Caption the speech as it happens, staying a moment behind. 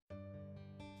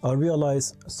I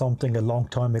realized something a long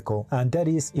time ago, and that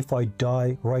is if I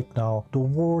die right now, the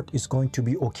world is going to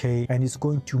be okay and it's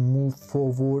going to move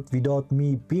forward without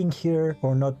me being here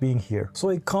or not being here. So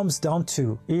it comes down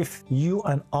to if you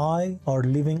and I are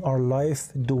living our life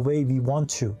the way we want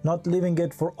to, not living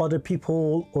it for other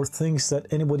people or things that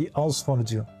anybody else want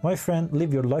to do. My friend,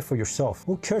 live your life for yourself.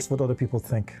 Who cares what other people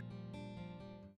think?